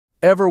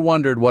Ever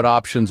wondered what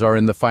options are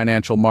in the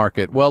financial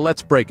market? Well,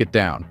 let's break it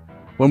down.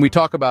 When we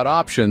talk about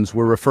options,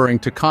 we're referring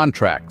to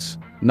contracts,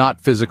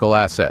 not physical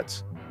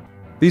assets.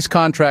 These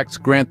contracts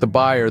grant the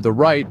buyer the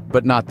right,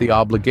 but not the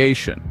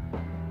obligation,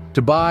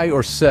 to buy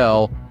or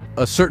sell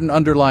a certain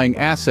underlying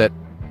asset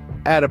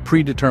at a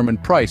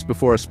predetermined price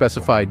before a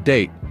specified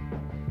date.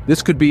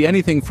 This could be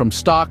anything from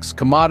stocks,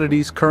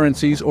 commodities,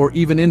 currencies, or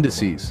even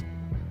indices.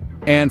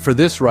 And for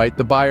this right,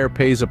 the buyer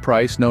pays a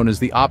price known as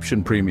the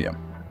option premium.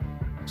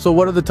 So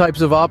what are the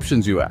types of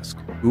options, you ask?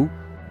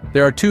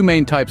 There are two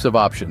main types of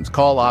options: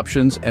 call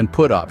options and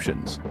put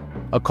options.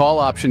 A call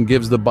option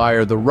gives the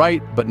buyer the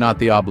right, but not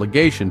the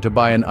obligation, to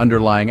buy an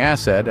underlying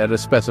asset at a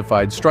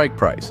specified strike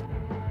price.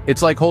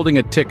 It's like holding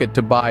a ticket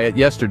to buy at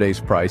yesterday's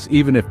price,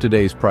 even if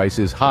today's price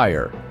is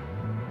higher.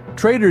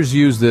 Traders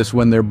use this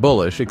when they're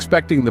bullish,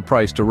 expecting the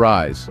price to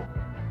rise.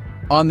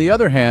 On the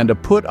other hand, a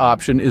put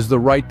option is the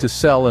right to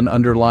sell an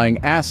underlying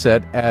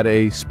asset at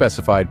a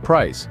specified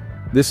price.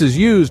 This is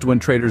used when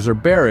traders are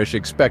bearish,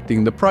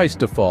 expecting the price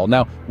to fall.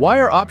 Now, why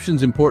are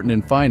options important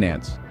in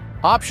finance?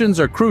 Options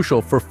are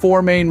crucial for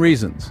four main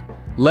reasons: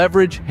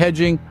 leverage,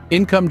 hedging,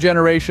 income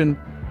generation,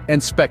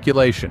 and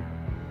speculation.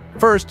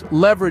 First,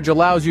 leverage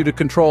allows you to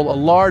control a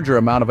larger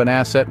amount of an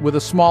asset with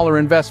a smaller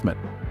investment.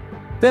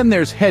 Then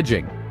there's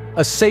hedging,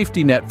 a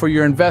safety net for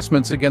your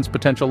investments against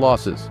potential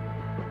losses.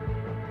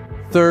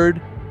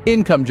 Third,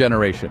 income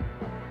generation.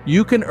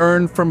 You can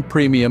earn from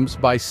premiums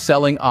by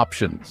selling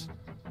options.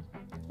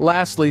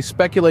 Lastly,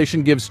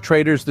 speculation gives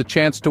traders the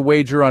chance to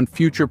wager on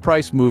future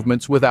price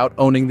movements without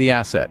owning the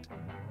asset.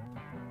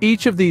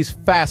 Each of these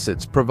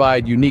facets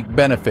provide unique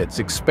benefits,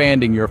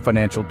 expanding your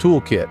financial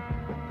toolkit.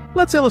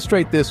 Let's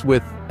illustrate this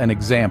with an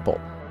example.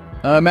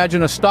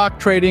 Imagine a stock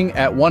trading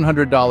at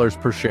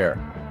 $100 per share.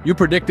 You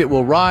predict it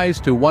will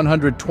rise to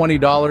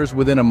 $120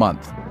 within a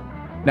month.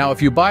 Now,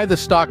 if you buy the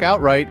stock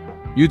outright,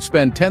 you'd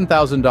spend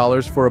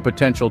 $10,000 for a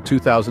potential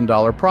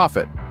 $2,000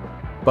 profit.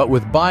 But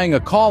with buying a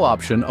call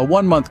option, a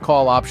one-month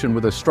call option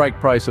with a strike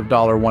price of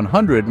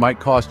 $100 might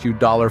cost you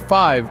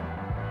 $5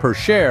 per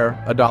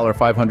share, a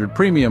 $500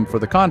 premium for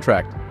the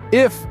contract.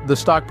 If the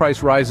stock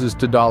price rises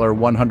to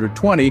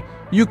 $120,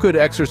 you could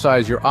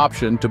exercise your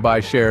option to buy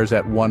shares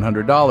at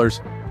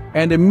 $100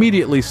 and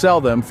immediately sell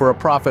them for a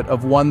profit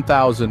of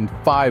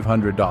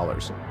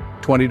 $1,500,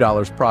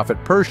 $20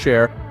 profit per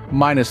share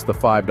minus the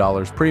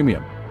 $5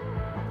 premium.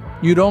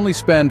 You'd only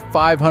spend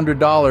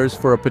 $500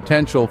 for a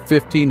potential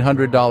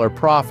 $1,500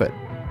 profit.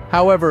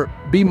 However,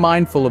 be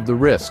mindful of the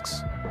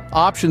risks.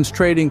 Options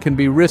trading can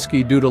be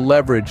risky due to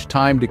leverage,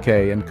 time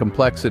decay, and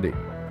complexity.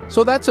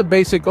 So that's a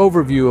basic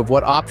overview of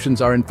what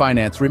options are in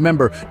finance.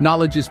 Remember,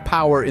 knowledge is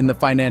power in the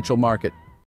financial market.